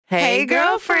Hey,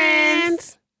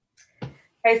 girlfriends.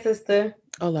 Hey, sister.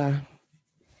 Hola.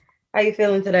 How you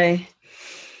feeling today?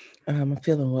 I'm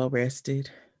feeling well rested.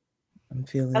 I'm I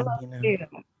feeling, love you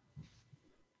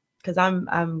because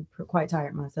I'm quite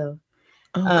tired myself.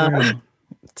 oh, Uh, girl,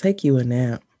 take you a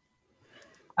nap.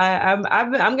 I'm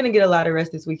gonna get a lot of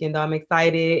rest this weekend though. I'm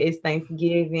excited. It's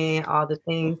Thanksgiving, all the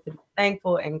things to be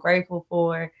thankful and grateful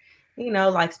for.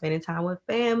 Like spending time with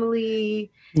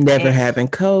family Never and having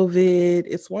COVID.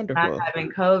 It's not wonderful.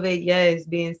 having COVID. Yes,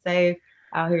 being safe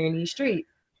out here in these streets.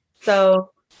 So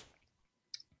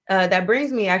that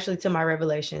brings me actually to my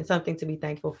revelation, something to be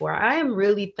thankful for. I am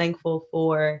really thankful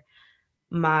for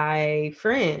my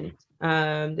friend.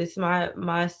 This is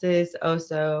my sis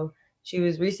Oso. She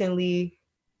was recently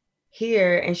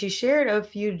here and she shared a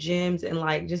few gems and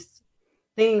like just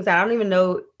things I don't even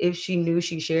know if she knew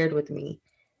she shared with me,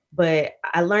 but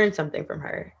I learned something from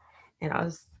her. And I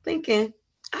was thinking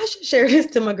I should share this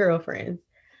to my girlfriends.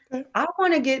 Okay. I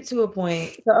want to get to a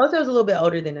point. So Oso is a little bit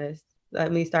older than us.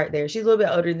 Let me start there. She's a little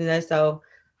bit older than us, so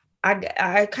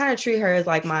I kind of treat her as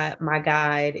like my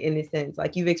guide in a sense.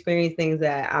 Like you've experienced things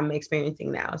that I'm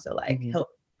experiencing now. So like Mm-hmm. help,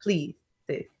 please,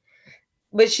 sis.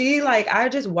 But she like I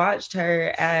just watched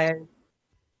her as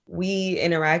we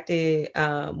interacted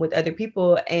with other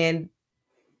people, and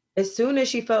as soon as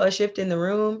she felt a shift in the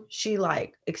room, she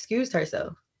like excused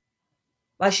herself.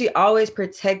 Like she always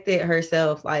protected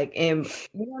herself. Like, and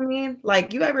you know what I mean?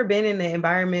 Like you ever been in an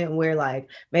environment where like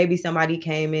maybe somebody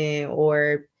came in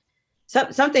or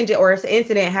something or an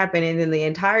incident happened and then the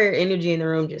entire energy in the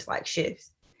room just like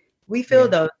shifts. We feel Yeah.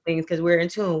 those things because we're in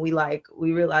tune. We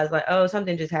realize like, oh,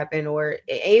 something just happened, or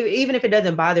even if it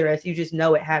doesn't bother us, you just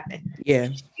know it happened. Yeah.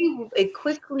 It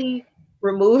quickly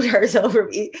removed herself from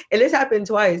it, and this happened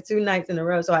twice, 2 nights in a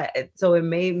row. So it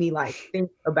made me like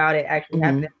think about it actually Mm-hmm.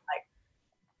 happening. Like,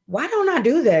 why don't I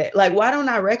do that? Like, why don't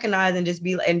I recognize and just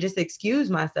be and just excuse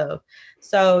myself?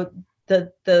 So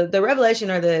the revelation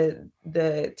or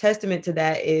the testament to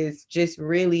that is just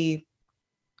really,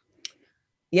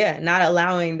 yeah, not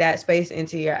allowing that space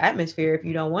into your atmosphere if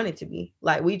you don't want it to be.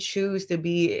 Like we choose to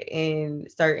be in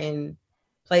certain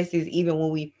places even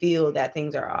when we feel that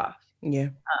things are off. Yeah.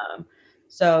 Um,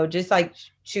 so just like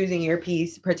choosing your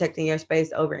peace, protecting your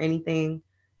space over anything.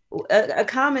 A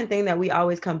common thing that we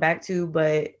always come back to,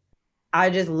 but I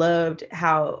just loved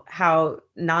how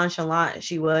nonchalant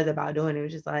she was about doing it. It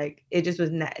was just like it just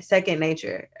was second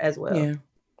nature as well. Yeah.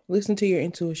 Listen to your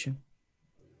intuition.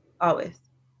 Always.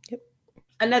 Yep.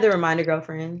 Another reminder,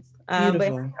 girlfriends. But hey,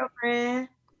 Beautiful. girlfriend,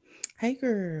 Hey,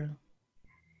 girl.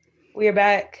 we are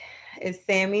back. It's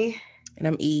Sammy, And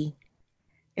I'm E.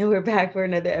 and we're back for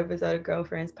another episode of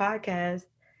Girlfriends Podcast.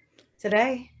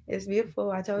 Today it's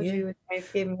beautiful. I told Yeah. you it's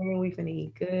Thanksgiving. We finna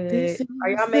eat good. This Are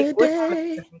is y'all making the what y'all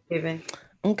making for day. Thanksgiving?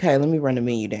 Okay, let me run the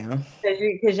menu down.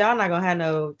 Cause y'all not gonna have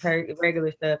no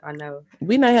regular stuff. I know.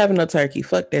 We not having no turkey.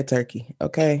 Fuck that turkey.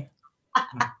 Okay.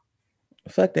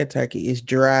 Fuck that turkey. It's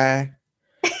dry.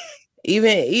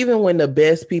 Even when the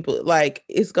best people like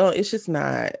it's just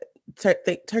not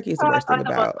turkey is the I worst saw thing something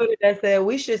on about. Twitter that said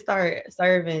we should start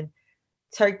serving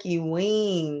turkey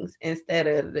wings instead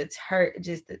of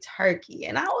just the turkey.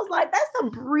 And I was like, that's a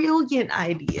brilliant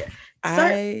idea.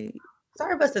 Serve, I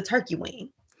serve us a turkey wing.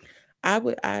 I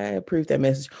approve that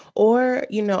message. Or,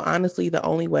 honestly, the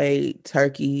only way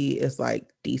turkey is like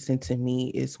decent to me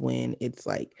is when it's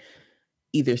like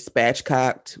either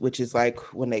spatchcocked, which is like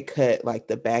when they cut like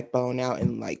the backbone out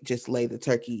and like just lay the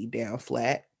turkey down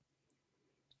flat.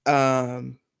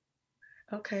 Um,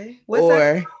 Okay. What's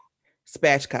that? or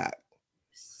spatchcock.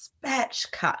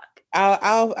 Spatchcock.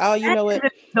 I'll you That know is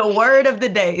what? the word of the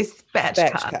day,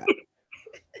 spatchcock. Spatchcock.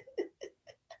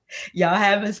 Y'all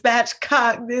having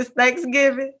spatchcock this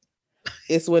Thanksgiving?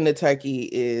 It's when the turkey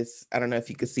is, I don't know if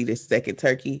you can see this second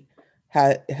turkey,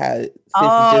 how sis is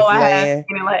Oh, just I have laying,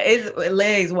 seen it. Like it's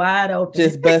legs wide open.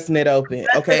 just busting it open.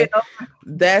 Busting it Okay. open.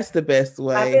 That's the best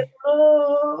I've been, way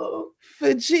oh.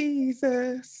 for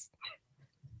Jesus.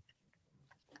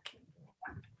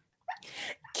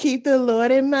 Keep the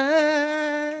Lord in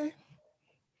mind.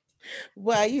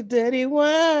 Why you dirty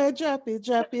one? Drop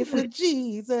it for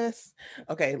Jesus.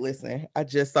 Okay, listen, I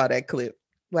just saw that clip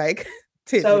like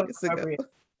 10 So minutes ago. inappropriate.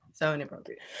 So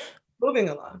inappropriate. Moving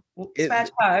along. It,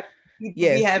 Spatchcock. We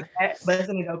yes, have that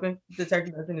busting it open. The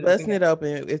turkey busting it open. busting it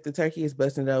open if the turkey is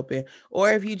busting it open,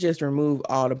 or if you just remove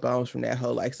all the bones from that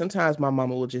whole. Like sometimes my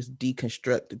mama will just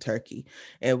deconstruct the turkey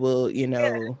and will, Yeah,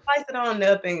 slice it on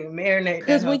up and marinate that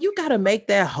because whole. when you gotta make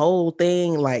that whole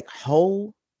thing like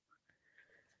whole,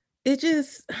 it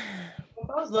just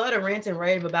Folks love to rant and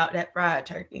rave about that fried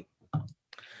turkey.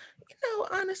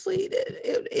 honestly,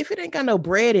 if it ain't got no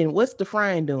bread in, what's the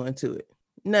frying doing to it?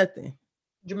 Nothing.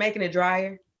 You're making it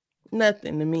drier.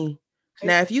 Nothing to me.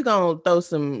 Now, if you gonna throw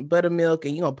some buttermilk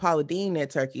and you gonna Paula Deen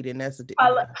that turkey, then that's a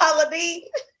Paula Deen.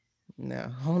 No,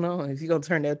 hold on. If you gonna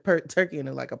turn that turkey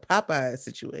into like a Popeye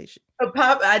situation,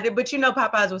 I did, but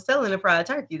Popeyes was selling a fried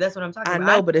turkey. That's what I'm talking about.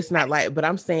 I know, but it's not like. But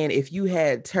I'm saying if you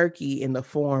had turkey in the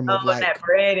form of like that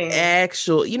bread and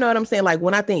actual, you know what I'm saying? Like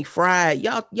when I think fried,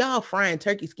 y'all frying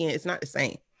turkey skin, it's not the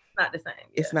same. It's not the same. Yeah.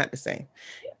 It's not the same.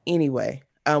 Yeah. Anyway,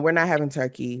 we're not having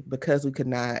turkey because we could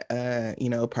not,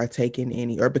 partake in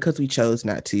any, or because we chose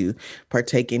not to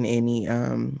partake in any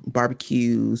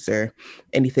barbecues or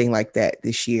anything like that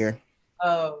this year.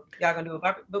 Oh, y'all gonna do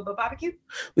a barbecue?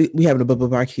 We having a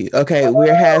barbecue. Okay,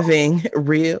 we're having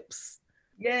ribs.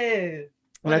 Yes.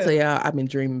 When I tell y'all, I've been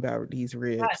dreaming about these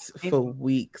ribs for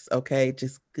weeks. Okay,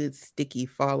 just good sticky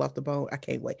fall off the bone. I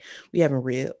can't wait. We having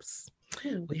ribs.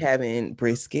 We having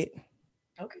brisket.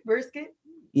 Okay, brisket.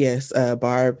 Yes,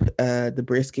 Barb. The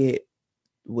brisket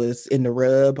was in the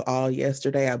rub all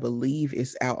yesterday. I believe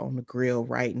it's out on the grill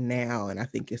right now, and I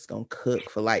think it's gonna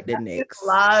cook for like the next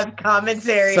live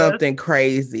commentary. Something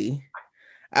crazy.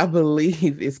 I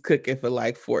believe it's cooking for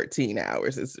like 14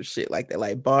 hours and some shit like that.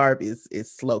 Like Barb is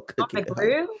slow cooking. On the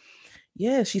grill?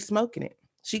 Yeah, she's smoking it.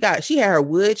 She had her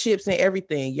wood chips and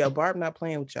everything. Yo, Barb not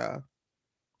playing with y'all.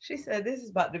 She said this is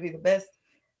about to be the best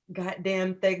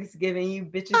goddamn Thanksgiving you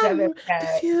bitches have ever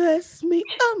had. If you ask me,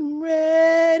 I'm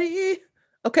ready.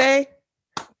 Okay.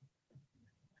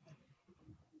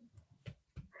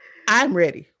 I'm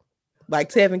ready. Like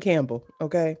Tevin Campbell.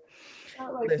 Okay.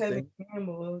 Like Tevin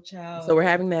Campbell, child. So we're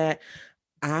having that.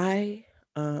 I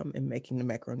am making the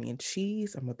macaroni and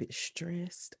cheese. I'm a bit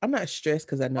stressed. I'm not stressed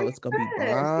because I know it's gonna be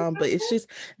bomb, but it's just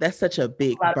that's such a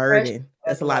big burden.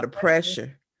 That's a lot of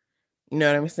pressure. You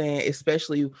know what I'm saying?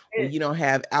 Especially when you don't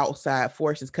have outside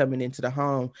forces coming into the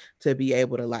home to be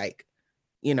able to like,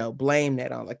 blame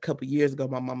that on. Like a couple years ago,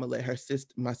 my mama let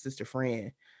my sister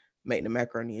friend make the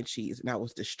macaroni and cheese, and I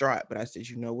was distraught. But I said,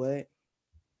 you know what?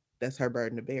 That's her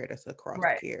burden to bear. That's her cross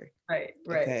to carry. Right.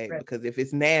 Okay, because if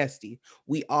it's nasty,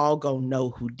 we all gonna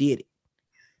know who did it.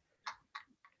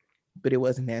 But it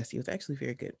wasn't nasty. It was actually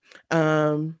very good.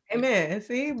 Amen.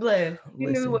 See, bless.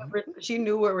 She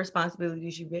knew what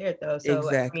responsibility she bared, though. So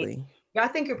exactly. I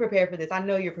think you're prepared for this. I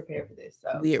know you're prepared for this.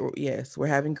 So we're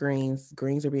having greens.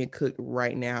 Greens are being cooked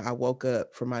right now. I woke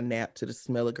up from my nap to the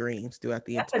smell of greens throughout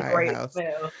the entire house.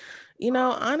 Smell.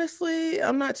 Honestly,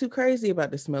 I'm not too crazy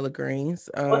about the smell of greens.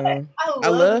 I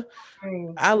love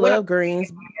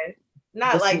greens.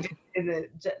 Not like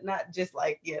not just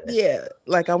like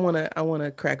like I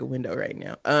wanna crack a window right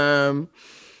now.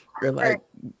 Or like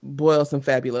boil some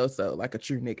Fabuloso like a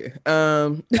true nigga.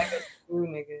 Like a true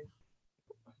nigga.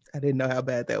 I didn't know how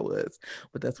bad that was,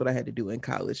 but that's what I had to do in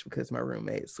college because my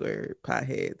roommates were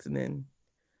potheads, and then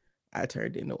I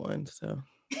turned into one. So,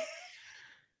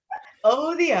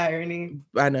 oh, the irony!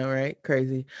 I know, right?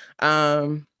 Crazy.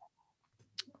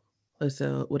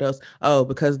 So what else? Oh,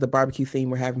 because of the barbecue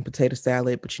theme, we're having potato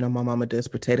salad, but my mama does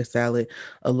potato salad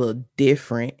a little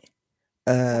different.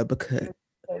 Because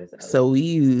so we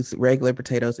use regular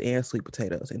potatoes and sweet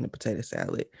potatoes in the potato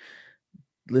salad.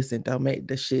 Listen, don't make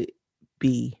the shit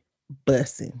be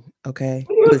bussing, okay?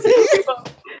 Listen.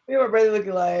 Me and my brother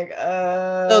looking like,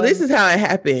 So this is how it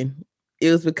happened.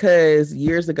 It was because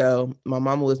years ago, my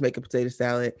mama was making potato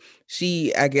salad.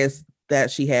 I guess that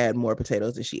she had more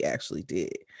potatoes than she actually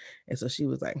did. And so she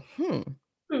was like,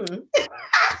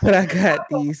 but I got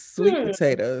these sweet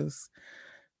potatoes.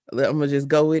 I'm gonna just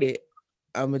go with it.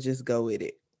 I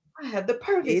have the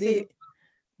perfect.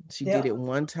 She did it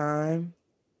one time,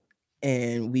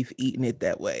 and we've eaten it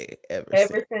that way ever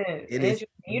since. It is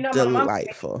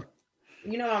delightful.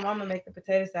 My mama make the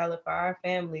potato salad for our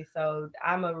family, so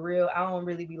I don't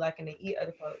really be liking to eat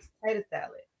other folks' potato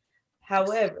salad.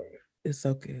 However, it's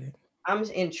so good. I'm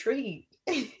intrigued.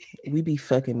 We be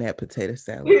fucking that potato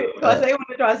salad. I say want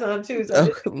to try some too.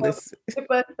 So listen.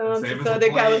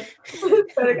 Southern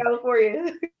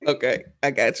California. Okay,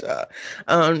 I got y'all.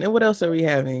 And what else are we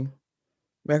having?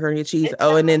 Macaroni and cheese.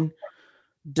 Oh, and then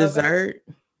dessert.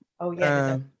 Oh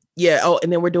yeah. Yeah. Oh,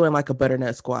 and then we're doing like a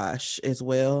butternut squash as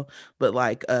well, but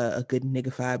like a good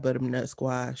niggified butternut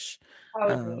squash.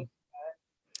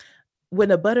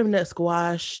 When a butternut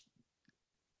squash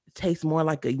tastes more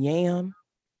like a yam.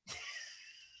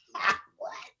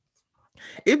 What?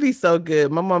 It'd be so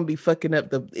good. My mom be fucking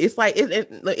up it's like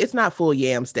it's not full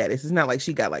yam status. It's not like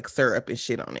she got like syrup and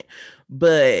shit on it.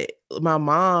 But my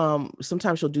mom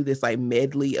sometimes she'll do this like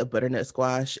medley of butternut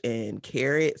squash and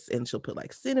carrots, and she'll put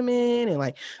like cinnamon and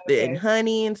like and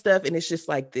honey and stuff. And it's just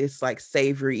like this like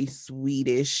savory,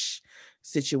 Swedish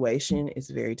situation. It's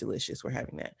very delicious. We're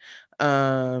having that.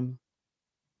 And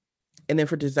then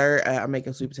for dessert, I'm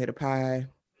making sweet potato pie.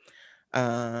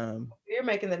 You're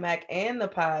making the mac and the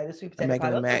pie, the sweet potato pie. I'm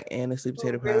making the mac and the sweet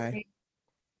potato pie.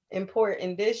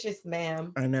 Important dishes,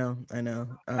 ma'am. I know.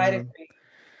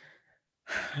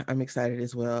 I'm excited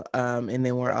as well. And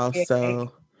then we're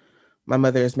also, my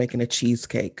mother is making a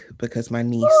cheesecake because my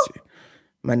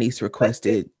niece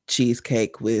requested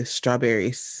cheesecake with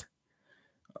strawberries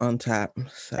on top.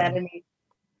 So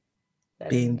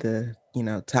being the,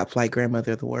 top flight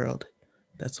grandmother of the world,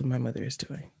 that's what my mother is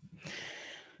doing.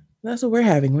 That's what we're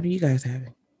having. What are you guys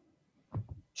having?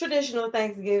 Traditional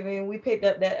Thanksgiving. We picked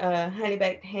up that honey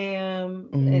baked ham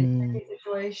in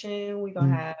situation. We're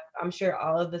gonna have, I'm sure,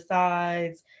 all of the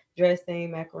sides,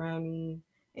 dressing, macaroni,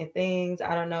 and things.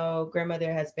 I don't know.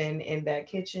 Grandmother has been in that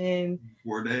kitchen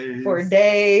for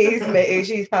days.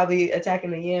 She's probably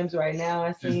attacking the yams right now.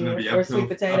 I see, or sweet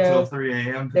potatoes. 3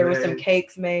 a.m. There were some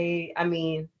cakes made. I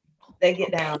mean, they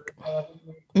get down.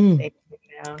 They get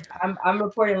down. I'm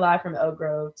reporting live from Elk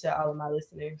Grove to all of my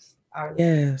listeners.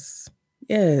 Yes,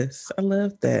 I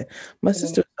love that. My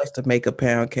sister was supposed to make a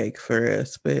pound cake for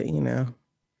us, but does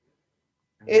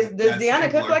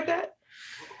Deanna cook like that?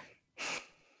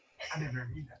 I never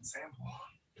eat that sample.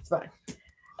 It's fine.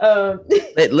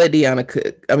 Let Deanna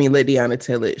cook. I mean, let Deanna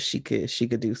tell it. She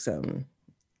could do something.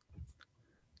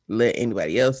 Let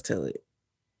anybody else tell it.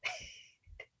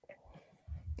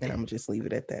 And I'm gonna just leave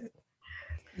it at that.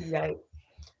 Right.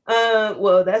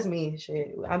 Well, that's me.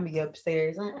 Shit, I'll be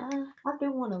upstairs. I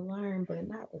do want to learn, but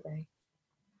not today.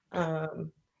 I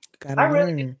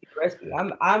really need the recipe.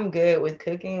 I'm good with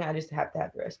cooking. I just have to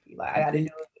have the recipe. Like I got to do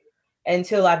it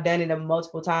until I've done it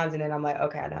multiple times, and then I'm like,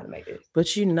 okay, I know how to make this.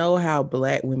 But you know how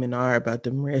Black women are about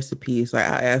them recipes. Like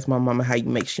I asked my mama how you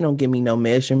make. She don't give me no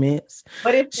measurements.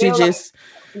 But it's she just.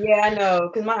 Yeah, I know,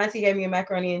 because my auntie gave me a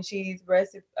macaroni and cheese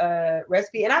recipe,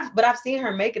 and I've seen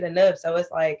her make it enough, so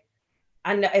it's like.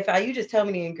 I know if you just tell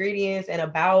me the ingredients and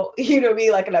about, you know what I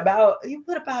mean? Like you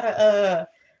put about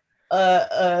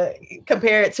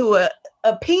compare it to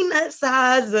a peanut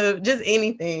size of just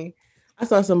anything. I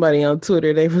saw somebody on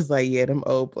Twitter. They was like, yeah, them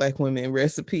old Black women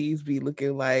recipes be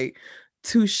looking like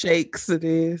 2 shakes of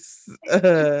this.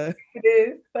 It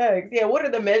is facts. Yeah. What are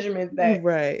the measurements that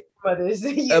mothers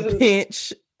use? A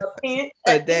pinch,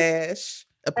 a dash,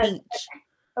 a pinch.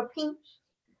 A pinch.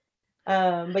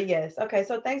 But yes, okay.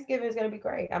 So Thanksgiving is gonna be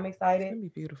great. I'm excited. It's gonna be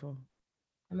beautiful.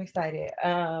 I'm excited.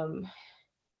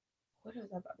 What was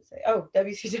I about to say? Oh,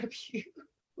 WCW.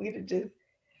 We just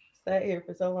sat here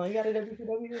for so long. You got a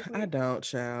WCW this week? I don't,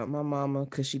 child. My mama,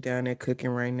 cause she down there cooking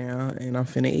right now, and I'm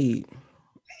finna eat.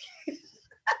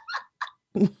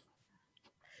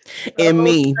 And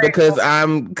me, because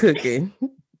I'm cooking.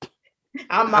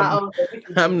 I'm my own.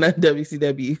 I'm not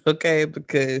WCW, okay?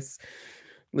 Because.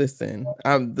 Listen,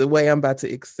 the way I'm about to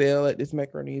excel at this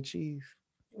macaroni and cheese.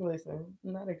 Listen,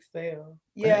 not excel.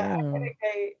 Yeah,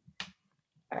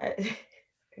 I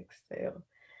excel.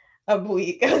 I'm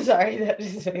weak. I'm sorry. That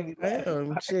just made me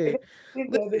laugh. Shit.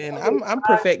 Listen, I'm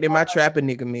perfecting my trapper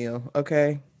nigga meal.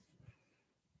 Okay.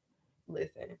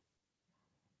 Listen,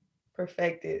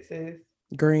 perfected, sis.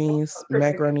 Greens,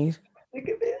 macaroni.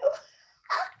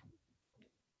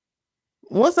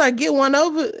 Once I get one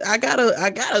over, I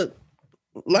gotta.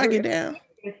 Lock it down.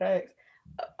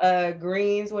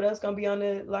 Greens. What else gonna be on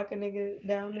the lock a nigga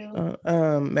down meal?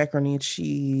 Macaroni and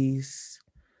cheese.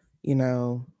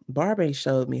 Barb ain't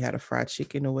showed me how to fry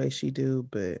chicken the way she do,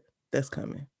 but that's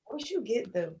coming. What you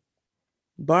get though?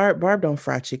 Barb don't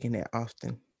fry chicken that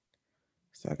often,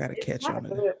 so I gotta catch on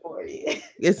it. Good for you.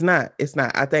 It's not.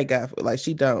 I thank God for like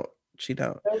she don't.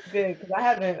 That's good because I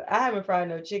haven't fried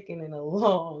no chicken in a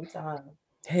long time.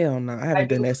 Hell no, I haven't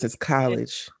done that since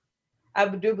college. I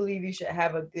do believe you should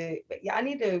have a good, but yeah, I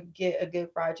need to get a good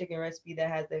fried chicken recipe that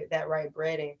has that right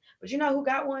breading. But you know who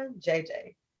got one?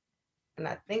 JJ. And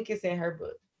I think it's in her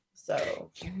book. So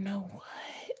you know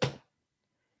what?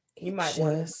 You might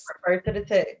want to refer to the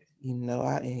text.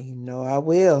 I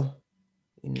will.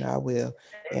 I will.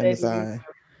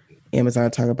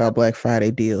 Amazon talking about Black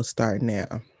Friday deals starting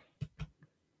now.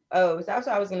 Oh, so that's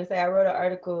what I was gonna say. I wrote an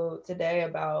article today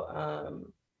about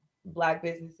Black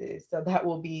businesses, so that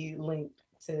will be linked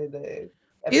to the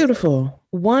episode. Beautiful,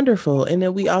 wonderful. And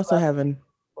then we also have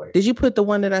did you put the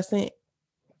one that I sent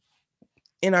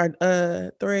in our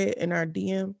thread in our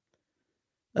DM?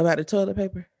 about the toilet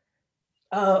paper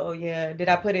Oh yeah. Did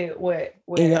I put it what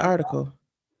in your where? article?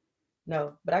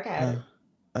 No, but I can add it.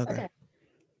 Okay. Okay.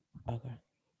 Okay.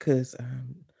 Because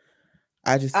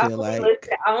I just feel like,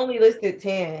 I only listed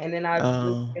 10, and then I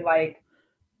listed like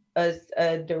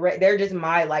a direct. They're just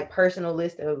my like personal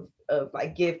list of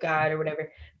like gift guide or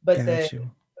whatever. But got you.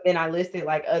 then I listed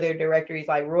like other directories.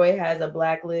 Like Roy has a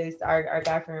black list. Our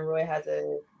guy friend Roy has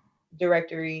a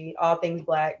directory, all things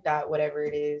black dot whatever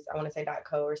it is. I want to say dot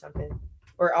co or something,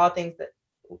 or all things that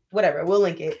whatever. We'll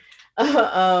link it.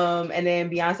 And then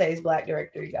Beyonce's black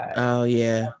directory guide. Oh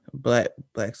yeah, black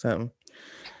something.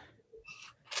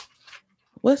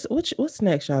 What's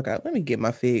next, y'all got? Let me get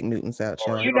my Fig Newtons out,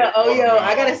 y'all. You know, oh yo,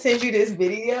 I gotta send you this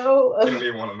video. I don't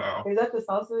even want to know. Is that the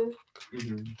salsa?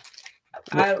 Mm-hmm.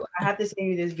 I have to send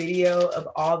you this video of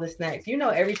all the snacks. You know,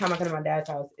 every time I come to my dad's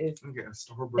house, they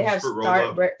have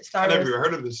Starburst. I never even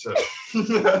heard of this shit.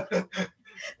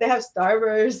 They have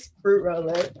Starburst fruit roll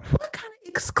up. What kind of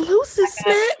exclusive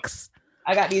snacks?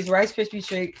 I got these Rice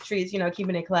Krispie treats. You know,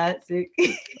 keeping it classic.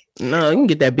 No, you can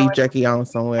get that beef jerky on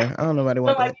somewhere. I don't know nobody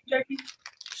want that. Jerky?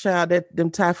 Shout out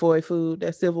them typhoid food,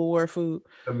 that Civil War food.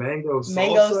 The mango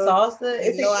salsa.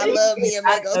 I love me a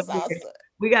mango salsa.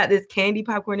 We got this candy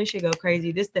popcorn. This shit go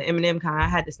crazy. This the M&M kind. I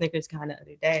had the Snickers kind the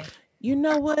other day. You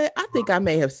know what? I think I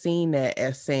may have seen that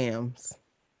at Sam's.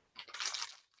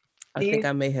 I think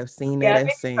I may have seen that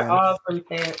at Sam's. All from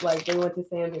Sam's. Like they went to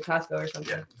Sam's or Costco or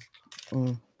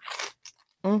something.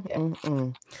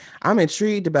 I'm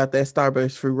intrigued about that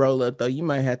Starburst fruit roll up though. You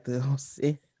might have to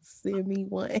send me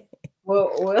one. Well,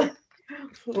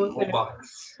 whole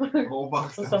box. Whole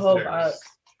box. What's the whole box?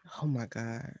 Oh my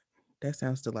God, that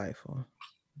sounds delightful.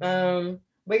 But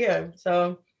yeah,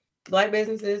 so Black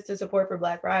businesses to support for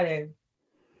Black Friday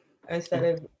instead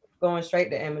of going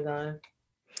straight to Amazon.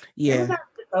 Yeah, Amazon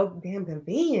is so damn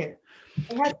convenient.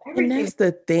 And that's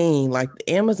the thing. Like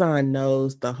Amazon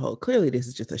knows the whole. Clearly, this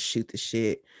is just a shoot the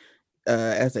shit,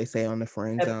 as they say on the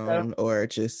Friend Zone, or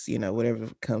just whatever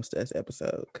comes to us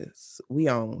episode because we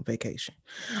on vacation.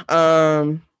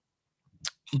 But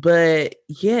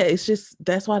yeah, it's just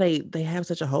that's why they have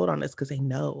such a hold on us because they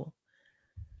know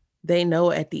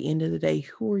at the end of the day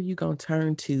who are you gonna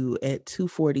turn to at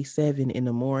 2:47 in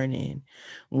the morning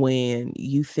when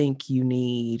you think you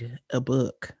need a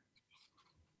book.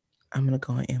 I'm gonna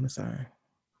go on Amazon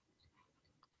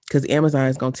because Amazon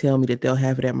is gonna tell me that they'll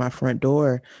have it at my front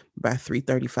door by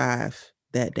 3:35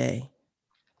 that day.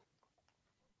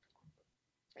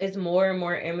 It's more and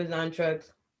more Amazon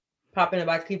trucks popping up.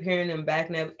 I keep hearing them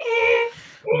backing up.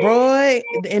 Boy,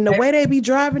 and the way they be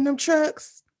driving them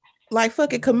trucks, like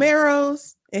fucking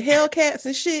Camaros and Hellcats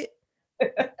and shit.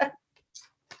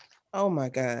 Oh my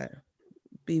God,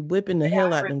 be whipping the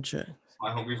hell out of them trucks. My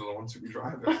homies are the ones who be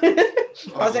driving.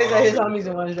 I'll say that his homies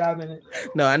the ones driving it.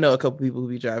 No, I know a couple people who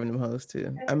be driving them hoes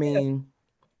too. I mean,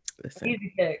 listen.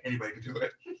 Easy pick. Anybody can do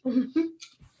it.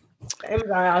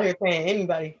 Amazon out here paying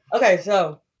anybody. Okay,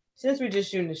 so since we're just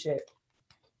shooting the shit,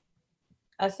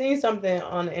 I seen something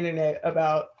on the internet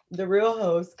about the Real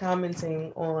Host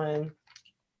commenting on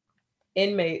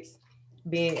inmates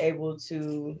being able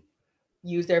to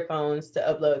use their phones to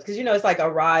upload because it's like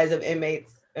a rise of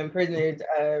inmates and prisoners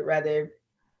rather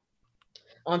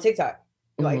on TikTok.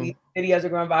 Like these videos are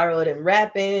going viral and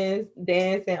rapping,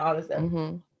 dancing, all this stuff.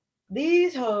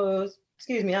 These hoes,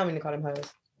 excuse me, I don't mean to call them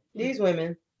hoes. These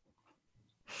women,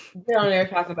 they're on there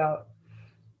talking about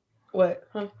what?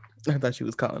 Huh? I thought she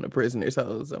was calling the prisoners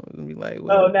hoes. I'm gonna be like,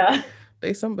 well, oh no, nah.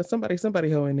 They somebody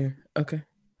hoe in there. Okay.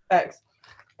 Facts.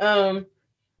 But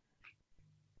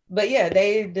yeah,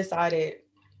 they decided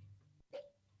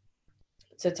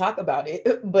to talk about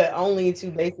it, but only to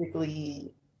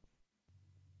basically,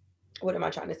 what am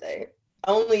I trying to say?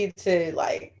 Only to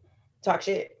like talk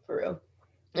shit for real.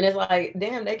 And it's like,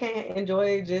 damn, they can't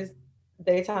enjoy just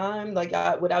daytime like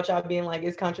without y'all being like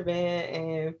it's contraband.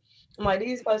 And I'm like,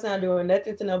 these folks not doing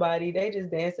nothing to nobody. They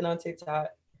just dancing on TikTok.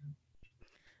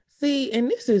 See, and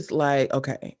this is like,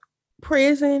 okay,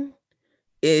 prison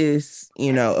is,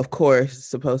 of course,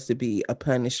 supposed to be a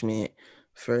punishment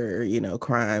for,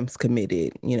 crimes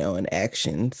committed, and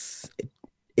actions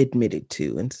admitted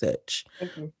to and such.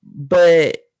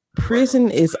 But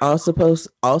prison is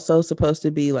also supposed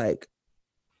to be like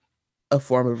a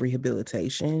form of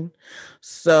rehabilitation.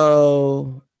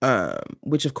 So,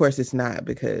 which of course it's not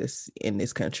because in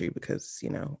this country, because,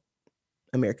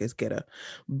 America's ghetto.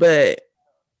 But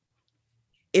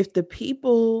if the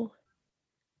people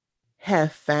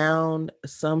have found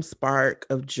some spark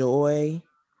of joy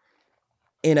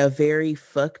in a very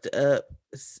fucked up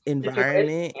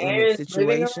environment and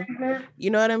situation, you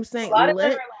know what I'm saying? A lot of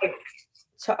them are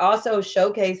like also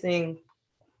showcasing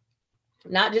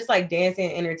not just like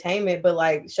dancing entertainment, but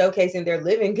like showcasing their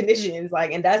living conditions.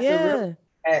 Like, and that's the real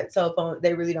at cell phone.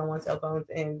 They really don't want cell phones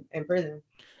in prison.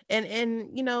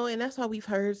 And you know, and that's why we've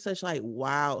heard such like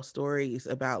wild stories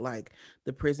about like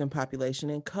the prison population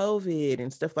and COVID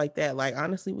and stuff like that. Like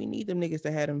honestly, we need them niggas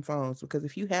to have them phones, because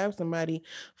if you have somebody,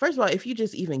 first of all, if you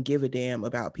just even give a damn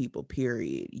about people,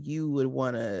 period, you would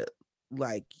want to,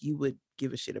 like, you would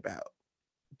give a shit about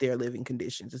their living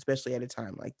conditions, especially at a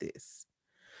time like this.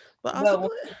 But also,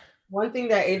 But one thing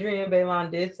that Adrienne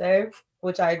Bailon did say,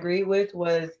 which I agree with,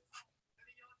 was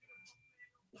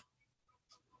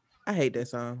I hate that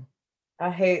song.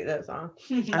 I hate that song.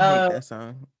 I hate that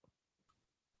song.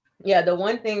 Yeah, the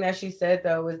one thing that she said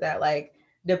though was that, like,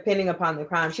 depending upon the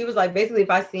crime, she was like, basically,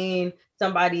 if I seen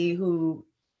somebody who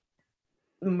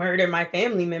murdered my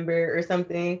family member or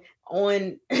something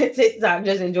on TikTok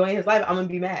just enjoying his life, I'm gonna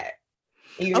be mad.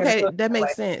 Okay, that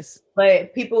makes sense.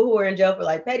 But people who are in jail for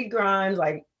like petty crimes,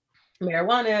 like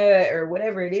marijuana or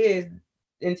whatever it is,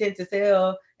 intent to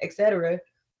sell, etc.,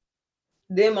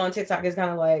 them on TikTok is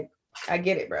kind of like, I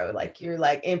get it, bro. Like, you're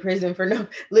like in prison for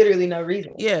literally no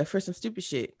reason. Yeah, for some stupid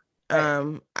shit.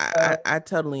 Right. I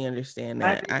totally understand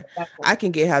that. I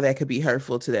can get how that could be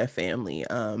hurtful to their family.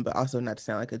 But also, not to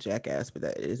sound like a jackass, but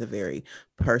that is a very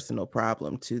personal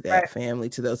problem to that family,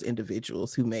 to those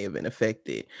individuals who may have been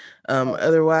affected.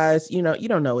 Otherwise, you know, you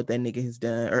don't know what that nigga has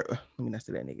done, or let me not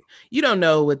say that nigga. You don't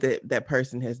know what that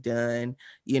person has done,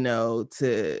 you know,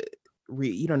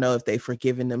 you don't know if they've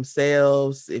forgiven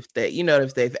themselves, if they, you know,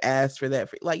 if they've asked for that,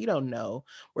 like, you don't know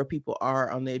where people are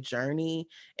on their journey.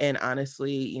 And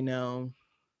honestly, you know,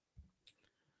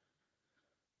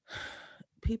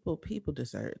 people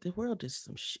deserve, the world is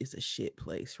is a shit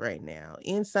place right now,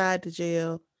 inside the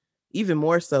jail, even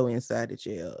more so inside the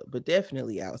jail, but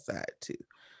definitely outside too.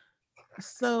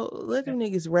 So let them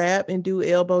niggas rap and do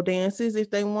elbow dances if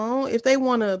they want. If they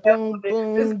want to boom,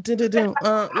 boom,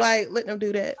 like, let them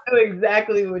do that. I know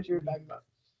exactly what you're talking about.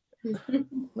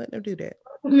 Let them do that.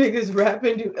 Niggas rap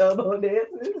and do elbow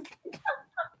dances. I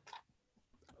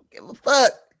don't give a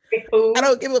fuck. I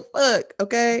don't give a fuck.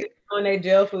 Okay. On their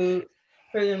jail food,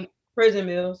 prison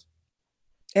meals.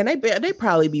 And they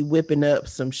probably be whipping up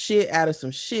some shit out of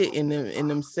some shit in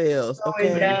them cells.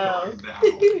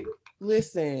 Okay.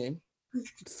 Listen.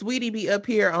 Sweetie be up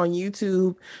here on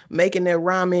YouTube making their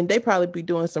ramen. They probably be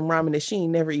doing some ramen that she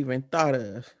ain't never even thought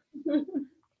of.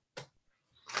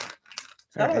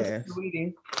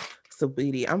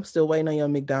 Sweetie, I'm still waiting on your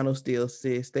McDonald's deal,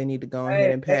 sis. They need to go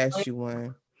ahead and pass you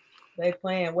one. They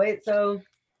playing. Wait, so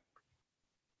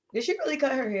did she really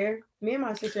cut her hair? Me and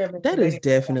my sister have been. That is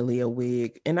definitely a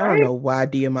wig, and I don't know why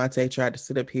Diamante tried to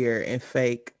sit up here and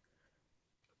fake.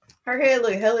 Her hair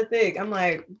look hella thick. I'm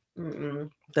like,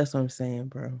 That's what I'm saying,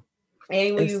 bro.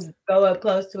 And when you go up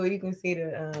close to it, you can see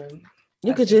the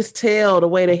you could just tell the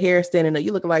way the hair standing up.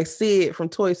 You look like Sid from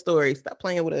Toy Story. Stop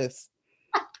playing with us.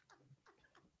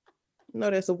 No,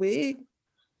 that's a wig.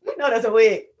 No, that's a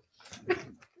wig.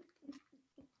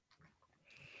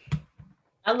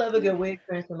 I love a good wig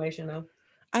transformation though.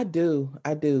 I do.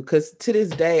 Because to this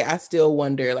day, I still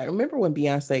wonder, like, remember when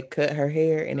Beyonce cut her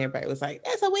hair and everybody was like,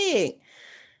 that's a wig.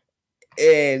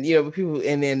 And, you know, people,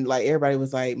 and then like everybody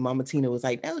was like, Mama Tina was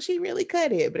like, no, she really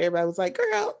cut it. But everybody was like,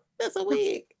 girl, that's a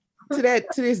wig. To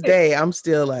this day, I'm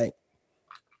still like,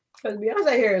 because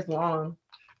Beyonce hair is long.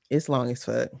 It's long as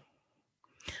fuck.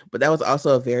 But that was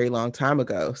also a very long time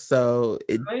ago. So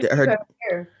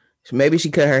maybe she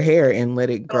cut her hair and let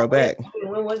it grow back.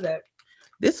 When was that?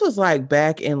 This was like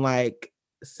back in like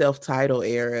self-titled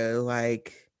era,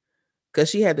 like, because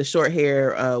she had the short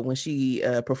hair when she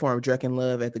performed Drunk in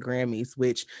Love at the Grammys,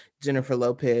 which Jennifer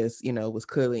Lopez, you know, was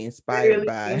clearly inspired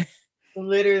by.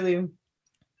 Literally.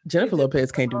 Jennifer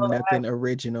Lopez can't do nothing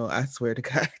original, I swear to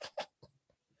God.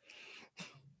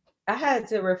 I had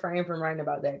to refrain from writing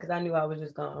about that because I knew I was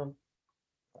just going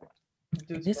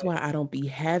to. That's why I don't be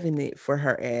having it for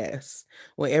her ass.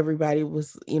 When everybody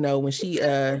was, you know, when she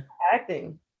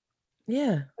acting.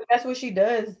 Yeah. But that's what she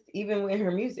does, even with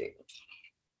her music.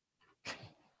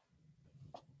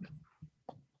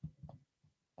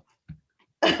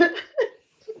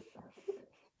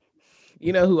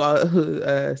 You know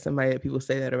who somebody that people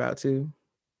say that about too?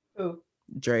 Who?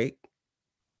 Drake.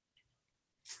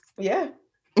 Yeah.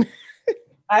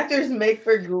 Actors make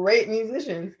for great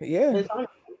musicians. Yeah.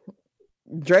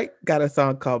 Drake got a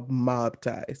song called Mob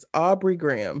Ties. Aubrey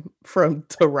Graham from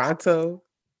Toronto.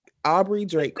 Aubrey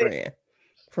Drake Graham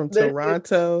from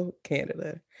Toronto,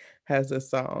 Canada, has a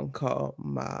song called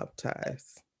Mob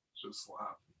Ties. Just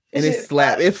slap. And it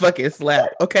slap. It fucking slap.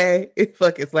 Okay. It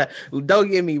fucking slap.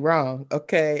 Don't get me wrong.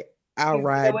 Okay. I'll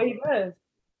ride. The way he does.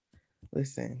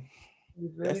 Listen.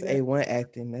 He's really That's good. A1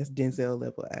 acting. That's Denzel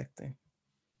level acting.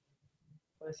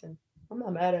 Listen, I'm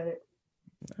not mad at it.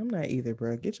 I'm not either,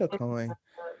 bro. Get your coin.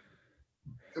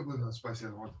 It wasn't as spicy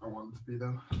as I wanted it to be,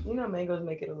 though. You know, mangoes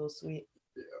make it a little sweet.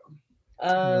 Yeah.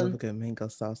 I love a good mango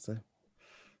salsa.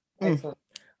 Excellent.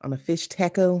 On a fish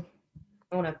taco.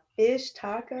 On a fish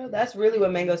taco, that's really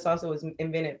what mango salsa was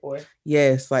invented for.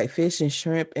 Yes, like fish and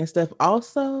shrimp and stuff.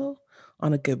 Also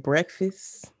on a good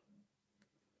breakfast.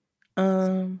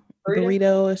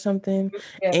 Burrito or something.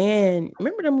 Yeah. And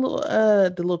remember them little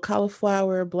the little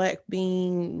cauliflower black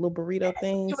bean little burrito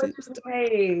things?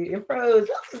 Hey, and froze.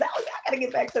 I gotta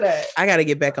get back to that. I gotta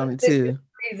get back on it too.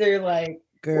 Freezer, like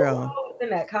girl. In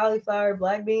that cauliflower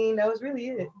black bean, that was really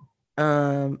it.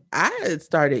 I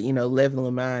started,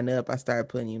 leveling mine up. I started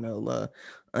putting,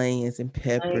 onions and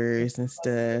peppers and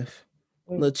stuff,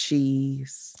 little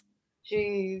cheese,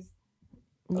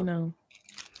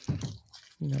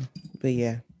 but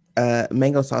yeah,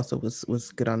 mango salsa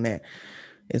was good on that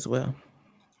as well.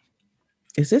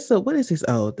 What is this?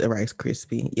 Oh, the Rice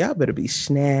Krispie. Y'all better be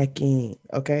snacking,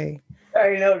 okay? I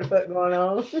already know what the fuck going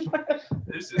on.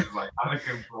 This is like out of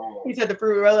control. He said the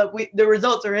fruit roll up. The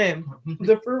results are in.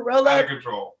 The fruit roll up. Out of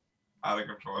control. Out of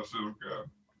control. That shit was good.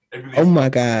 Oh my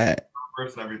god.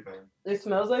 First everything. It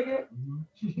smells like it.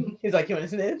 Mm-hmm. He's like, you want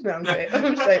to sniff? No, I'm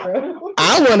straight, bro.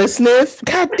 I want to sniff.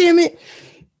 God damn it.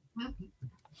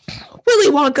 Willy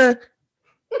Wonka.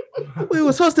 We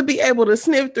were supposed to be able to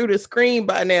sniff through the screen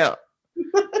by now.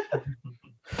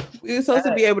 We were supposed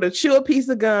to be able to chew a piece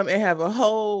of gum and have a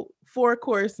whole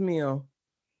 4-course meal.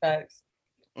 Facts.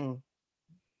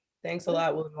 Thanks a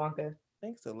lot, Willy Wonka.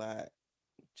 Thanks a lot.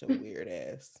 Your weird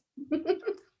ass. Willy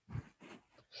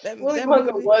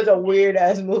Wonka was a weird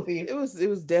ass movie. It was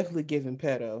definitely giving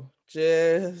pedo.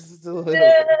 Just a little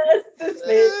just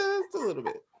a little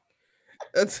bit.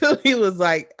 Until he was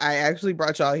like, I actually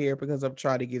brought y'all here because I'm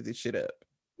trying to give this shit up.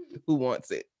 Who wants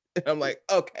it? And I'm like,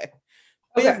 okay.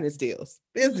 Business deals.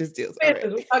 Business deals.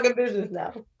 Right. We're talking business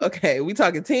now. Okay, we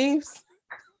talking teams?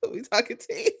 We talking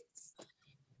teams?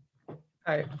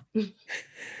 All right.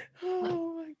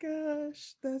 Oh my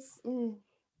gosh. That's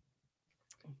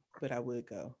But I would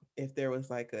go if there was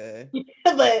like a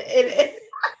but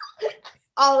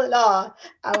all in all,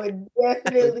 I would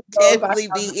definitely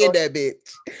be in that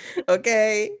bitch.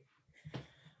 Okay.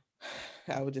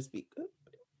 I would just be good.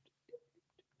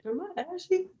 Am I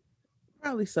ashy?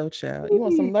 Probably so, child. You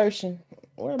want some lotion?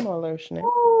 Where my lotion at?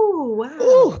 Oh, wow.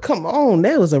 Oh, come on.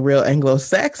 That was a real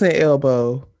Anglo-Saxon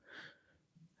elbow.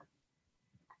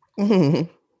 Mm-hmm.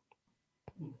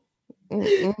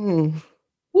 Mm-hmm.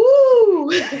 Woo!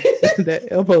 That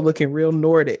elbow looking real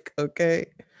Nordic, okay?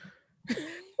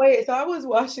 Wait, so I was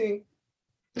watching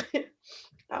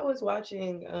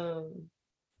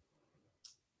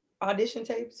audition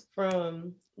tapes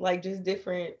from like just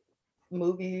different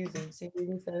movies and series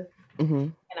and stuff. Mm-hmm.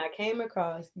 And I came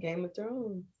across Game of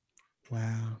Thrones.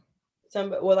 Wow.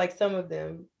 Some of them, like some of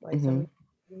them, and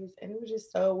it was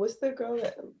just so. What's the girl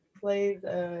that plays?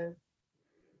 I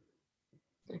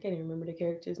can't even remember the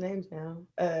characters' names now.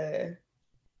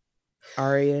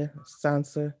 Arya,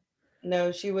 Sansa.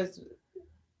 No, she was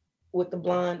with the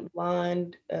blonde.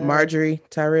 Marjorie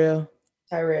Tyrell.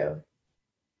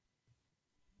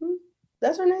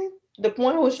 That's her name. The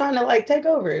one who was trying to like take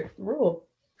over rule.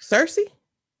 Cersei.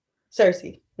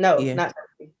 No, not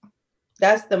Cersei.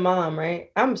 That's the mom, right?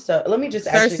 Let me just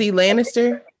Cersei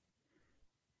Lannister.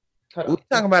 We're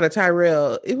talking about a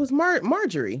Tyrell. It was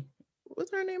Marjorie.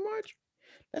 What's her name? Marjorie.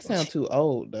 That sounds too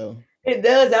old though. It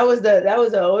does. That was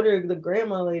the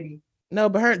grandma lady. No,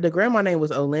 but the grandma name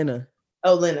was Olenna.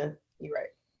 Olenna. You're right.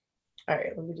 All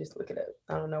right, let me just look it up.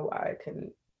 I don't know why I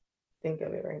couldn't think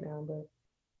of it right now, but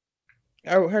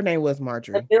her name was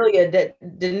Marjorie. Amelia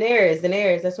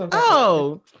Daenerys. That's what I'm talking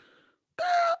about.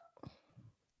 Girl.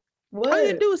 What? All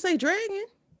you do is say dragon.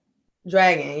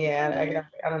 Dragon, yeah.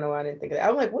 I don't know why I didn't think of that.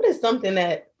 I'm like, what is something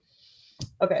that?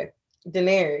 Okay,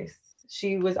 Daenerys.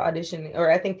 She was auditioning,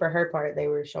 or I think for her part, they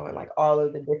were showing like all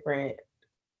of the different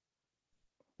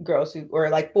girls or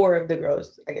like 4 of the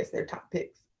girls, I guess their top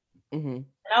picks. Mm-hmm. And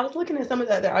I was looking at some of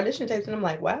their audition tapes, and I'm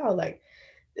like, wow, like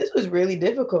this was really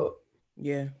difficult.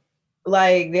 Yeah.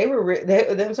 Like they were,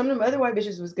 some of them other white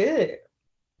bitches was good.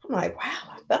 I'm like, wow,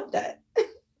 I felt that.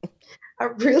 I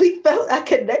really felt I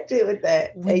connected with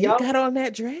that. When you got on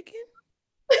that dragon,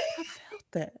 I felt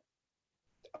that.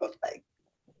 I was like,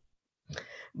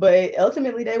 but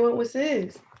ultimately they went with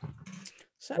Sis.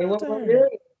 They went with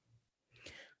Billy.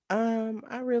 I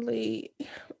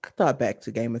thought back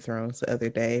to Game of Thrones the other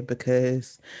day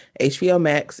because HBO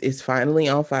Max is finally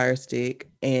on Fire Stick,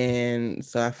 and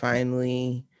so I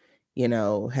finally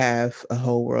have a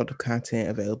whole world of content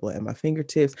available at my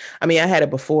fingertips. I mean, I had it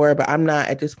before, but I'm not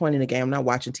at this point in the game. I'm not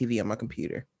watching TV on my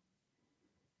computer.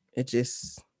 It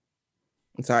just,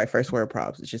 I'm sorry, first world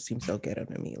problems. It just seems so ghetto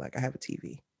to me. Like I have a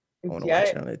TV. I want to watch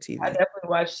it on the TV. I definitely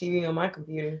watch TV on my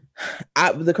computer.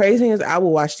 The crazy thing is I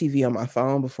will watch TV on my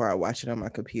phone before I watch it on my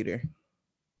computer.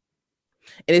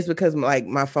 And it's because like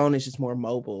my phone is just more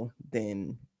mobile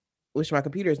than, which my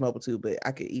computer is mobile too, but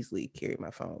I could easily carry my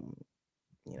phone,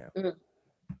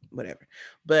 whatever.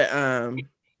 But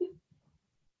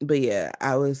yeah,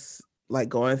 I was like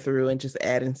going through and just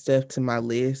adding stuff to my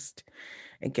list,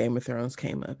 and Game of Thrones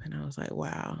came up, and I was like,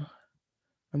 wow,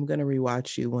 I'm gonna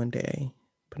rewatch you one day,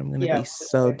 but I'm gonna be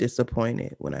so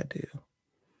disappointed when I do.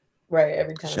 Right,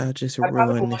 every time. Y'all just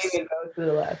ruin this. Even go through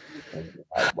the last season.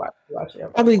 Watch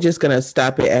it. Probably just gonna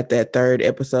stop it at that third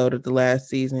episode of the last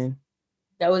season.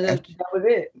 That was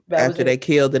it. After they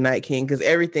killed the Night King, because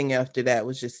everything after that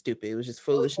was just stupid. It was just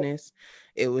foolishness.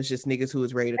 It was just niggas who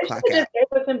was ready to clock out. Just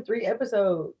gave him 3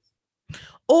 episodes.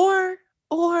 Or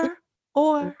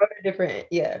different.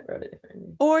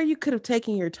 Or you could have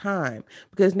taken your time,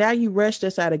 because now you rushed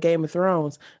us out of Game of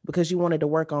Thrones because you wanted to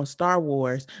work on Star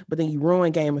Wars, but then you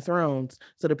ruined Game of Thrones.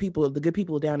 So the good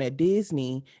people down at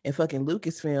Disney and fucking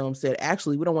Lucasfilm said,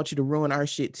 actually, we don't want you to ruin our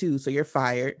shit too, so you're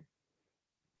fired.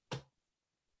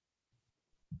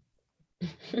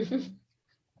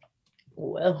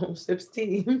 Well, sips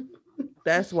tea.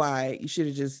 That's why you should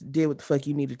have just did what the fuck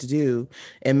you needed to do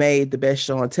and made the best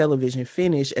show on television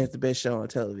finish as the best show on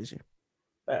television.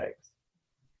 Thanks.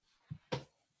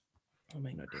 Don't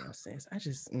make no damn sense. I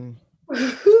just I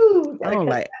don't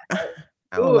like.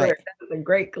 That's a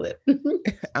great clip.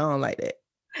 I don't like that.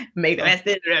 Make the best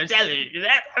of television.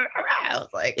 I was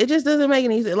like, it just doesn't make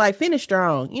any sense. Like, finish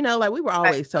strong. Like we were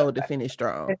always told to finish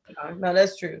strong. No,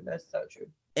 that's true. That's so true.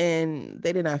 And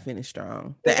they did not finish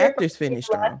strong. The actors finished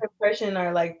strong. Last impression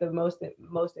are like the most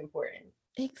important.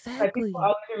 Exactly. Like, people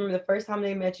always remember the first time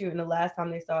they met you and the last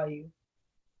time they saw you.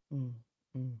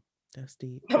 That's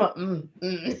deep. Come on.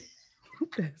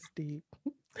 That's deep.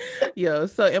 Yo,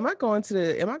 so am I going to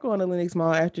Lenox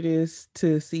Mall after this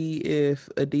to see if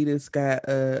Adidas got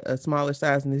a smaller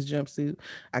size in this jumpsuit?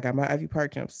 I got my Ivy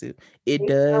Park jumpsuit. It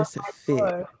does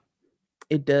fit.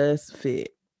 It does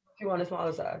fit. You want a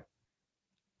smaller size?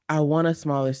 I want a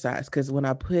smaller size because when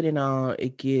I put it on,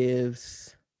 it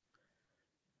gives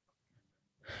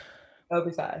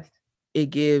oversized. It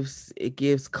gives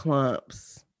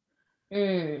clumps.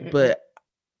 But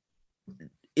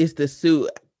it's the suit.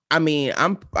 I mean,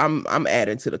 I'm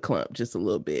adding to the clump just a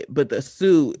little bit, but the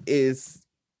suit it's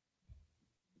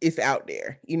out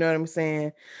there. You know what I'm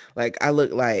saying? Like I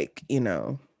look like,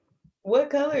 What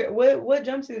color? What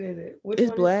jumpsuit is it?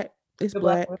 It's black. It's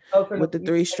black with the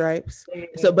 3 stripes.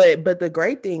 So, but the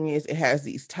great thing is it has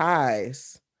these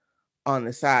ties on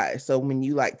the side. So when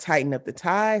you like tighten up the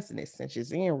ties and it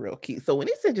cinches in real cute. So when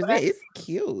it cinches in, it's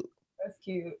cute. That's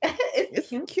cute. It's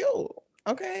cute.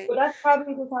 Okay. But that's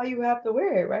probably just how you have to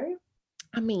wear it, right?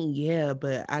 I mean, yeah,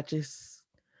 but I just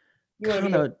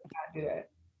kind of do that.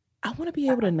 I want to be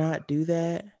able to not do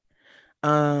that.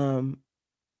 Or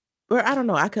I don't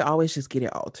know. I could always just get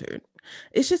it altered.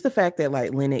 It's just the fact that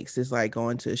like Lenox is like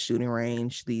going to a shooting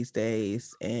range these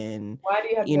days, and why do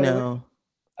you have to go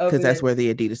because that's where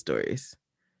the Adidas store is.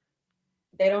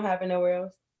 They don't have it nowhere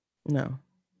else? No.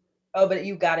 Oh, but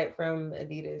you got it from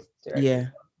Adidas directly.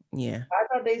 Yeah. I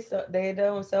thought they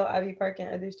don't sell Ivy Park in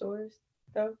other stores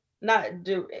though. Not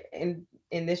do in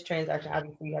this transaction.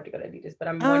 Obviously, you have to go to Adidas, but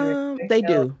I'm wondering. They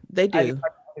do. They do.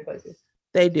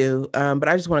 But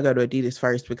I just want to go to Adidas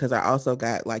first because I also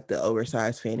got like the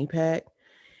oversized fanny pack,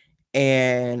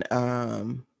 and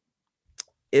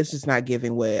it's just not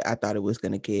giving what I thought it was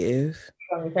gonna give.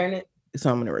 You return it? So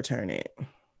I'm gonna return it.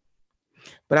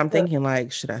 But I'm thinking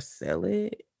like, should I sell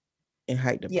it and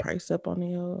hike the price up on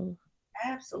the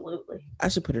Absolutely. I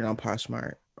should put it on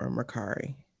Poshmark or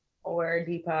Mercari. Or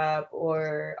Depop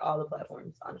or all the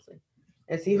platforms, honestly.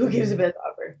 And see who gives the best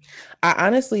offer.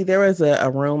 Honestly, there was a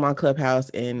room on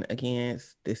Clubhouse, and again,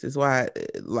 this is why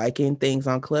liking things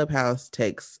on Clubhouse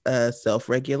takes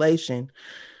self-regulation.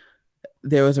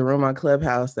 There was a room on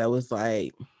Clubhouse that was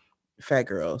like, fat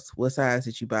girls, what size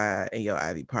did you buy in your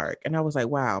Ivy Park? And I was like,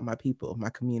 wow, my people,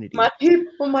 my community. My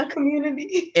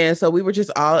community. And so we were just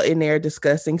all in there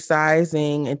discussing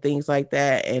sizing and things like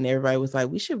that. And everybody was like,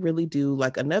 we should really do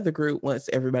like another group once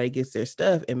everybody gets their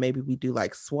stuff. And maybe we do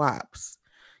like swaps,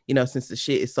 since the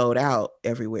shit is sold out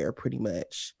everywhere pretty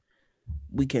much.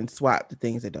 We can swap the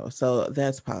things that don't. So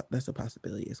that's a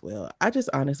possibility as well. I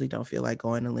just honestly don't feel like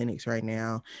going to Lenox right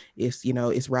now. It's,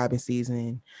 it's robbing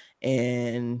season,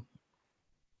 and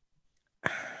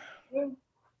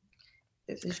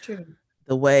This is true.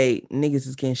 The way niggas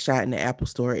is getting shot in the Apple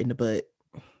store in the butt.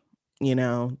 You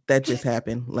know, that just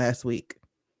happened last week.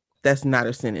 That's not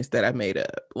a sentence that I made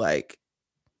up. Like,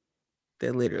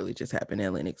 that literally just happened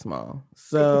at Lenox Mall.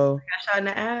 So, Got shot in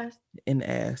the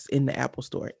ass. in the Apple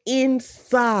store,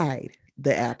 inside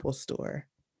the Apple store.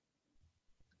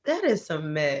 That is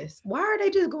some mess. Why are they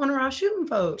just going around shooting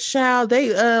folks? Child, they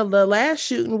the last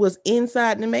shooting was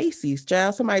inside the Macy's.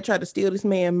 Child, somebody tried to steal this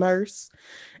man Merce,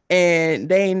 and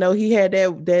they didn't know he had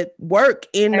that work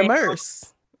in the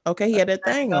Merce. Okay, he had that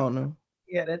thing on him.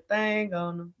 Yeah, that thing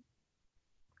on him.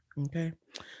 Okay.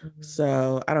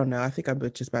 So I don't know. I think I'm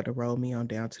just about to roll me on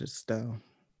down to the store.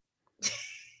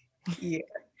 Yeah.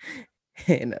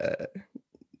 And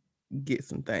get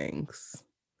some things.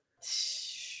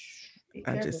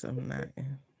 I'm not.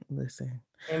 Listen.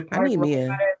 I need me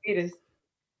a.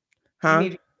 Huh?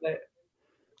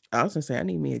 I was gonna say I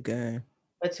need me a gun.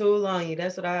 A tool on you.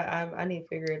 That's what I need to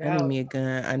figure it out. I need me a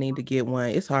gun. I need to get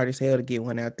one. It's hard as hell to get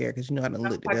one out there because you know I done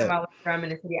looked it up. I'm in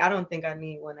the city. I don't think I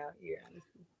need one out here.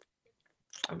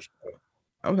 I'm sure.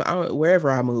 I'm wherever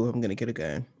I move, I'm gonna get a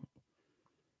gun.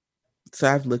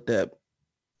 So I've looked up.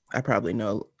 I probably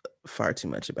know far too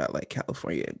much about like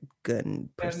California gun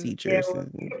procedures. Yeah,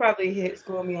 you could probably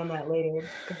school me on that later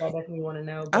because I definitely want to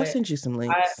know. I'll send you some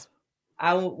links.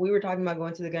 We were talking about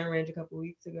going to the gun range a couple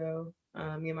weeks ago,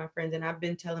 me and my friends, and I've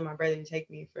been telling my brother to take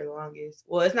me for the longest.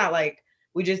 Well, it's not like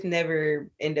we just never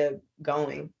end up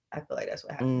going. I feel like that's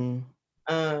what happened.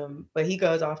 But he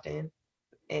goes often,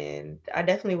 and I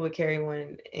definitely would carry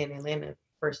one in Atlanta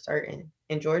for certain.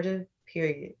 In Georgia,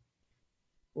 period.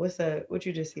 What's up? What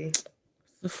you just see?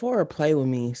 Sephora play with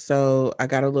me, so I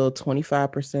got a little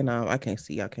 25% off. Y'all can't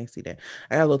see that.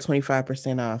 I got a little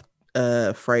 25% off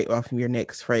off your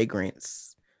next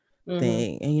fragrance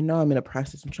thing. And you know I'm in a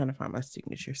process. I'm trying to find my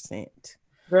signature scent.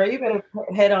 Girl, you better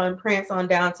prance on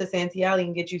down to Santee Alley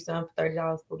and get you some for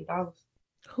 $30, $40.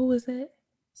 Who is that?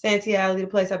 Santee Alley, the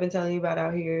place I've been telling you about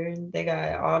out here. And they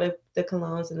got all the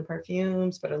colognes and the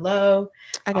perfumes for the low.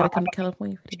 I gotta come to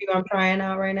California for that. I'm trying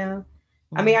out right now.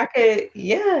 I mean, I could,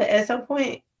 at some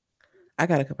point. I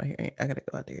gotta come out here. I gotta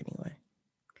go out there anyway.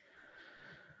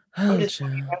 I'm just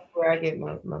that's where I get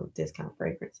my discount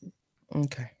fragrances.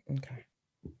 Okay.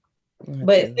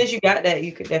 But since you got that,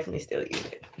 you could definitely still use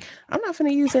it. I'm not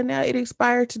gonna use it now. It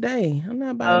expired today. I'm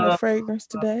not buying no fragrance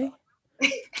today.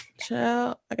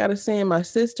 Child, I gotta send my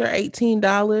sister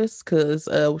 $18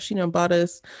 because she done bought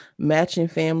us matching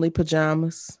family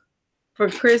pajamas for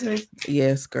Christmas.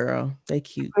 Yes, girl. They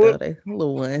cute though. They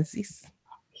little onesies.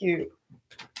 Cute.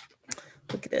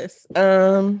 Look at this.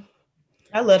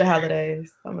 I love the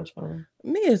holidays. So much fun.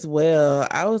 Me as well.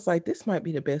 I was like, this might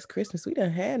be the best Christmas we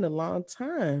done had in a long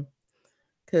time.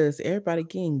 Cause everybody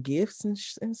getting gifts and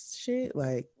shit.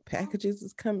 Like packages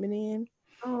is coming in.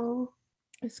 Oh,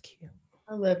 it's cute.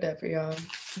 I love that for y'all.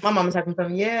 My mama's talking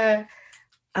something. Yeah.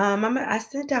 I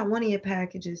sent out one of your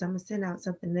packages. I'm gonna send out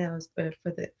something else, but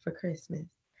for Christmas.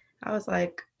 I was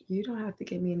like, you don't have to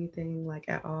give me anything like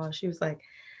at all. She was like,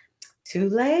 too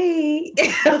late.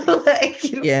 Like,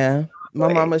 yeah.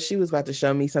 My mama, she was about to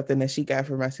show me something that she got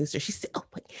for my sister. She said, oh,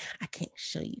 but I can't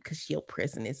show you because your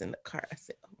present is in the car. I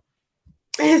said, oh.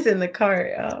 It's in the car.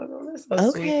 Oh, that's so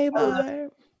okay, sweet. boy.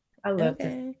 I love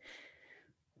it.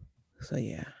 So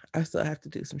yeah, I still have to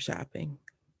do some shopping.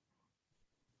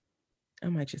 I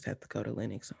might just have to go to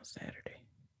Lenox on Saturday.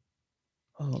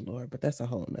 Oh Lord, but that's a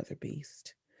whole nother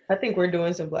beast. I think we're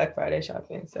doing some Black Friday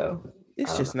shopping, so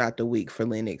it's just not the week for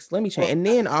Lenox. Let me change. And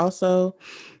then also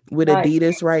with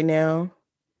Adidas right now.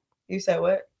 You said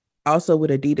what? Also with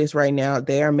Adidas right now,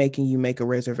 they are making you make a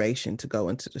reservation to go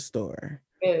into the store.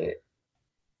 Good.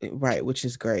 Right, which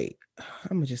is great.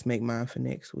 I'm gonna just make mine for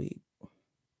next week.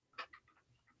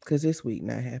 Cause this week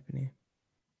not happening.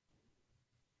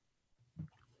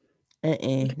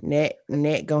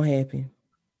 Net gonna happen.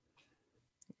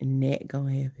 Net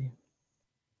gonna happen.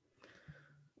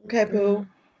 Okay, Pooh.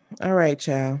 All right,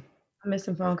 child. I missed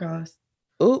some phone calls.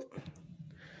 Oop.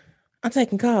 I'm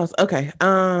taking calls. Okay.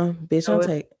 Bitch, I'm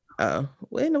taking. Oh,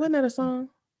 wasn't that a song?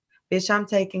 Bitch, I'm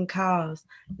taking calls.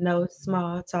 No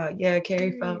small talk. Yeah,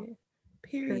 Carrie phone.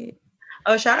 Period.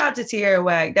 Oh, shout out to Tierra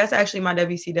Whack. That's actually my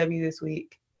WCW this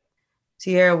week.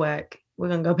 Tierra Whack. We're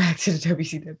gonna go back to the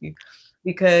WCW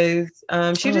because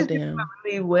she just did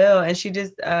really well, and she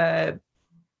just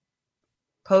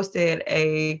posted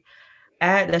a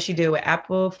ad that she did with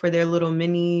Apple for their little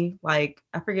mini, like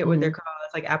I forget what they're called.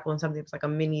 It's like Apple and something. It's like a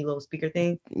mini little speaker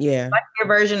thing. Yeah, like their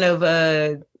version of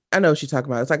I know what you're talking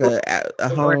about. It's like a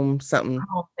home something.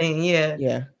 Home thing. Yeah.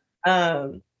 Yeah.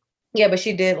 Yeah, but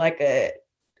she did like a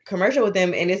commercial with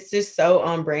them, and it's just so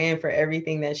on brand for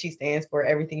everything that she stands for,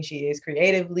 everything she is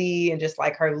creatively, and just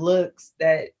like her looks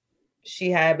that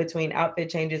she had between outfit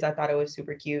changes. I thought it was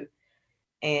super cute.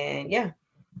 And yeah,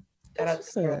 shout That's out to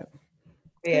what's the girl. up.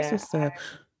 That's Yeah, what's up.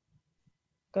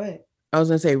 go ahead. I was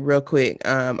gonna say real quick.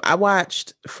 I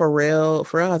watched Pharrell.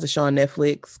 Pharrell has a show on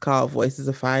Netflix called Voices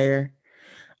of Fire.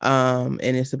 And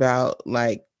it's about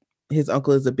like his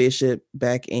uncle is a bishop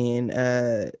back in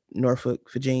Norfolk,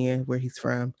 Virginia, where he's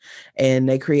from. And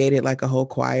they created like a whole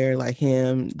choir, like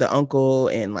him, the uncle,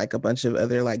 and like a bunch of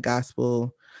other like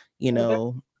gospel, you Okay.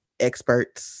 know,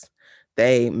 experts.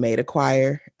 They made a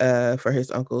choir for his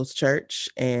uncle's church,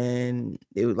 and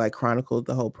it would like chronicle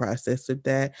the whole process of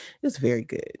that. It's very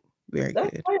good. Very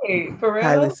That's good. great.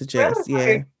 Highly Pharrell suggest. is Yeah.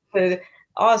 hired to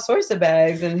all sorts of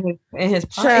bags in his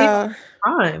prime. Child.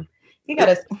 Prime. He got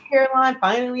a skincare line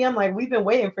finally. I'm like, we've been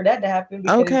waiting for that to happen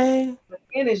because Okay. the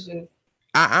skin is just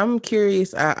I'm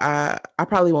curious. I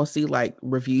probably won't see like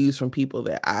reviews from people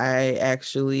that I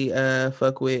actually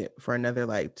fuck with for another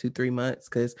like 2-3 months.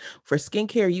 Cause for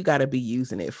skincare, you gotta be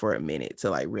using it for a minute to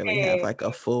like really have like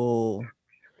a full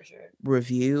for sure.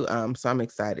 review. So I'm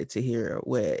excited to hear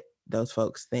what those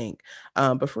folks think.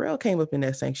 But Pharrell came up in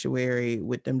that sanctuary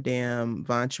with them damn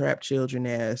Von Trapp children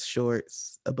ass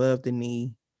shorts above the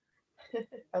knee,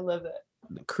 I love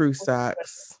that. crew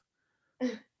socks,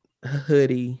 a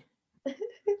hoodie,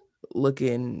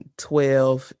 looking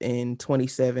 12 and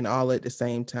 27 all at the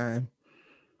same time.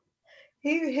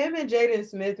 Him and Jaden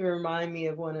Smith remind me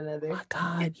of one another. My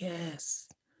God, yes.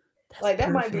 That's Like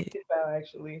that might be perfect. his style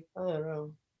actually. I don't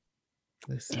know.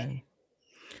 Listen,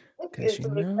 Let's because get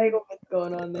some entanglements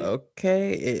going on there.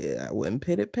 okay, I wouldn't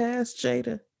put it past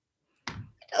Jada.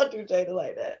 Don't do Jada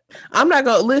like that. I'm not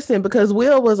gonna listen because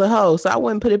Will was a host, so I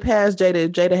wouldn't put it past Jada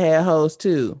if Jada had hosts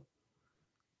too.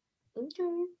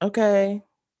 Okay. Okay.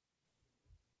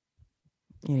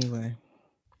 Anyway,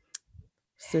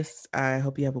 sis, I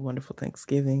hope you have a wonderful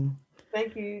Thanksgiving.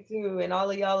 Thank you too, and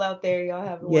all of y'all out there. Y'all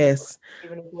have a wonderful Yes.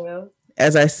 Thanksgiving as well.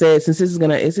 As I said, since is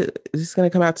this gonna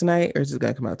come out tonight or is it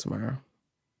gonna come out tomorrow?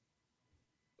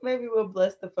 Maybe we'll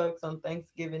bless the folks on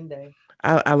Thanksgiving Day.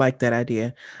 I like that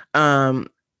idea.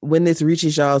 When this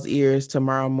reaches y'all's ears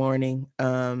tomorrow morning,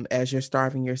 as you're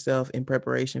starving yourself in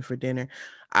preparation for dinner,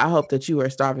 I hope that you are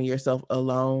starving yourself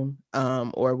alone,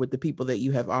 or with the people that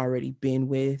you have already been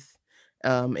with,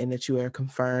 and that you are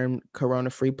confirmed corona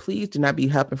free. Please do not be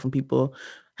hopping from people's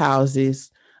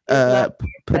houses, It's not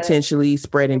potentially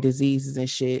spreading diseases and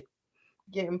shit.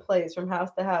 getting plates from house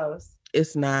to house.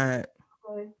 It's not.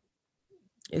 Okay.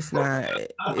 It's not.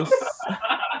 It's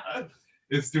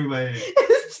It's too late.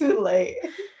 It's too late.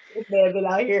 This man been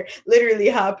out here literally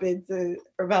hopping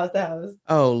from house to house.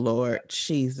 oh Lord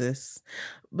Jesus.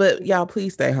 But y'all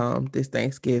please stay home this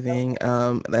Thanksgiving.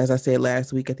 As I said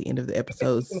last week at the end of the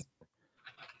episodes,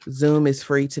 Zoom is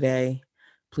free today.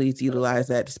 Please utilize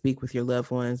that to speak with your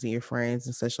loved ones and your friends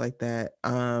and such like that.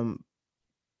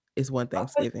 It's one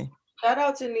Thanksgiving. Shout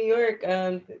out to New York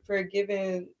for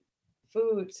giving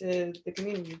food to the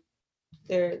community.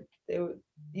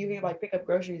 You can like pick up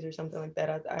groceries or something like that.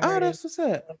 I Oh, heard that's what's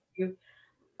up. if you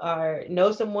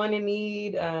know someone in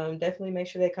need, definitely make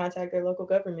sure they contact their local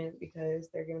government because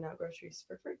they're giving out groceries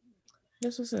for free.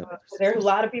 That's what's up. There are a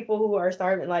lot of people who are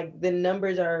starving. Like the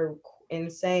numbers are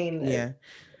insane. Yeah.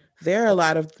 There are a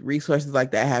lot of resources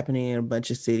like that happening in a bunch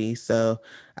of cities. So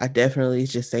I definitely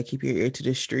just say keep your ear to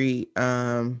the street.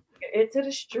 Into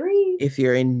the street. If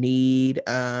you're in need.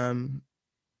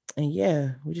 And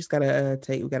yeah, we just gotta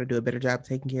do a better job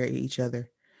taking care of each other.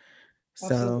 So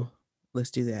Absolutely.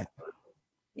 let's do that.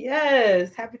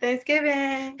 Yes. Happy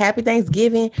Thanksgiving. Happy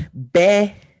Thanksgiving.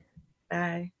 Bye.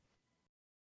 Bye.